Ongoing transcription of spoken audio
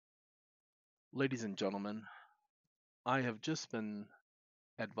Ladies and gentlemen, I have just been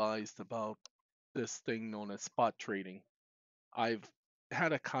advised about this thing known as spot trading. I've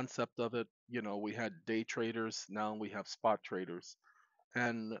had a concept of it. We had day traders, now we have spot traders.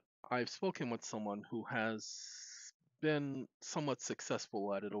 And I've spoken with someone who has been somewhat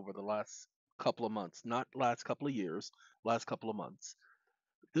successful at it over the last couple of months, not last couple of years, last couple of months.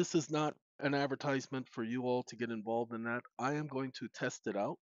 This is not an advertisement for you all to get involved in that. I am going to test it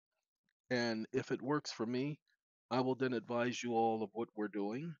out. And if it works for me, I will then advise you all of what we're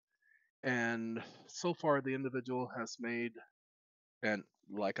doing. And so far, the individual has made, and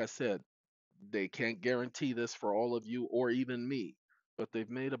like I said, they can't guarantee this for all of you or even me, but they've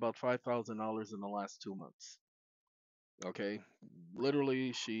made about $5,000 in the last 2 months. Okay.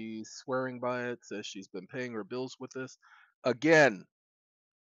 Literally, she's swearing by it, says she's been paying her bills with this. Again,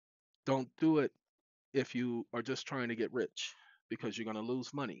 don't do it if you are just trying to get rich because you're going to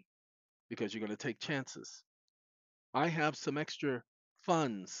lose money, because you're going to take chances. I have some extra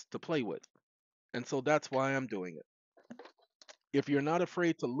funds to play with. And so that's why I'm doing it. If you're not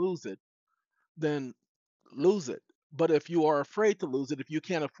afraid to lose it, then lose it. But if you are afraid to lose it, if you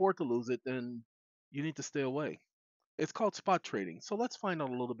can't afford to lose it, then you need to stay away. It's called spot trading. So let's find out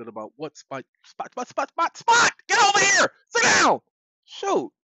a little bit about what spot. Get over here. Sit down.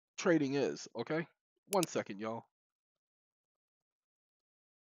 Shoot. Trading is, okay? 1 second, y'all.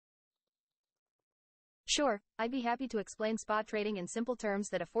 Sure, I'd be happy to explain spot trading in simple terms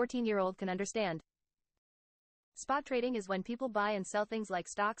that a 14-year-old can understand. Spot trading is when people buy and sell things like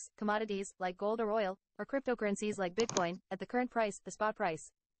stocks, commodities like gold or oil, or cryptocurrencies like Bitcoin, at the current price, the spot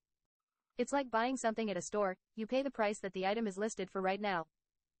price. It's like buying something at a store, you pay the price that the item is listed for right now.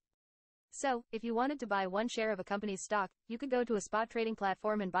 So, if you wanted to buy one share of a company's stock, you could go to a spot trading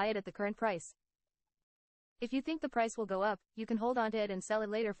platform and buy it at the current price. If you think the price will go up, you can hold on to it and sell it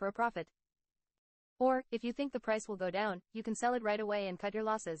later for a profit. Or, if you think the price will go down, you can sell it right away and cut your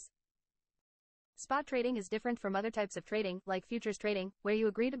losses. Spot trading is different from other types of trading, like futures trading, where you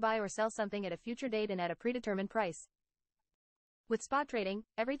agree to buy or sell something at a future date and at a predetermined price. With spot trading,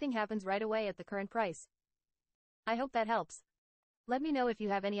 everything happens right away at the current price. I hope that helps. Let me know if you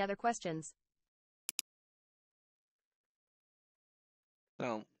have any other questions.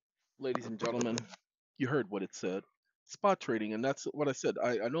 Now, ladies and gentlemen, you heard what it said. Spot trading, and that's what I said.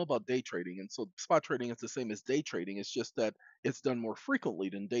 I know about day trading, and so spot trading is the same as day trading. It's just that it's done more frequently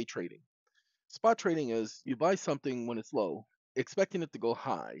than day trading. Spot trading is you buy something when it's low, expecting it to go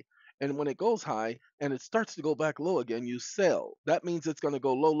high. And when it goes high and it starts to go back low again, you sell. That means it's going to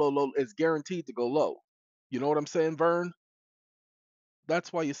go low, low, low. It's guaranteed to go low. You know what I'm saying, Vern?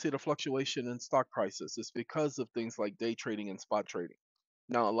 That's why you see the fluctuation in stock prices. It's because of things like day trading and spot trading.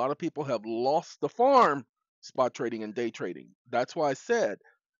 Now, a lot of people have lost the farm spot trading and day trading. That's why I said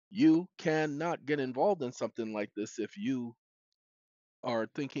you cannot get involved in something like this if you are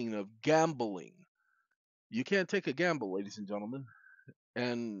thinking of gambling. You can't take a gamble, ladies and gentlemen.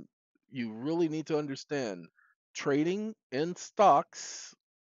 And you really need to understand trading in stocks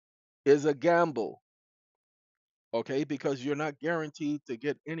is a gamble, okay? Because you're not guaranteed to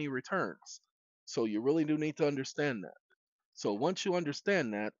get any returns. So you really do need to understand that. So once you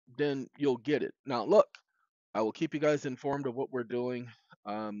understand that, then you'll get it. Now, look, I will keep you guys informed of what we're doing.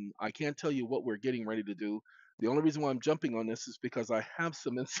 I can't tell you what we're getting ready to do. The only reason why I'm jumping on this is because I have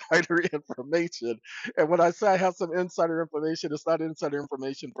some insider information. And when I say I have some insider information, it's not insider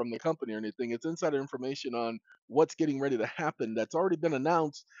information from the company or anything. It's insider information on what's getting ready to happen that's already been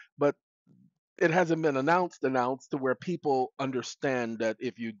announced, but it hasn't been announced to where people understand that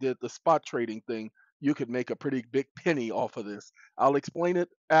if you did the spot trading thing, you could make a pretty big penny off of this. I'll explain it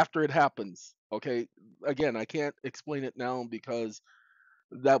after it happens. Okay. Again, I can't explain it now because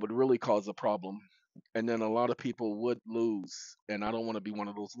that would really cause a problem. And then a lot of people would lose. And I don't want to be one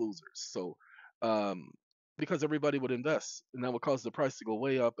of those losers. So, um, because everybody would invest and that would cause the price to go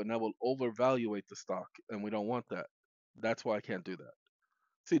way up and that will overvaluate the stock. And we don't want that. That's why I can't do that.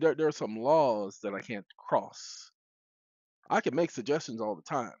 See, there are some laws that I can't cross. I can make suggestions all the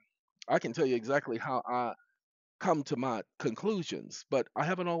time. I can tell you exactly how I come to my conclusions, but I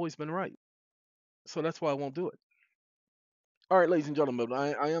haven't always been right. So that's why I won't do it. All right, ladies and gentlemen,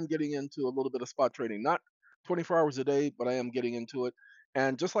 I am getting into a little bit of spot trading, not 24 hours a day, but I am getting into it.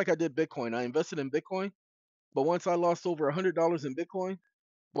 And just like I did Bitcoin, I invested in Bitcoin, but once I lost over $100 in Bitcoin,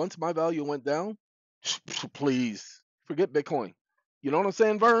 once my value went down, please forget Bitcoin. You know what I'm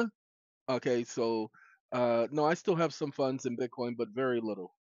saying, Vern? Okay, so no, I still have some funds in Bitcoin, but very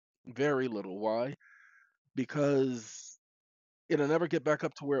little. Very little. Why? Because it'll never get back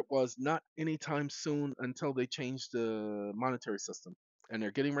up to where it was, not anytime soon until they change the monetary system. and they're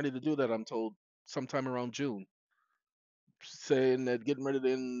getting ready to do that. I'm told sometime around June, saying that getting ready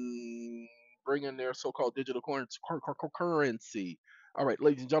to bring in their so-called digital currency. All right,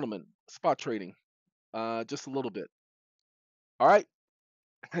 ladies and gentlemen, spot trading. Just a little bit. All right,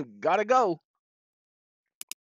 gotta go.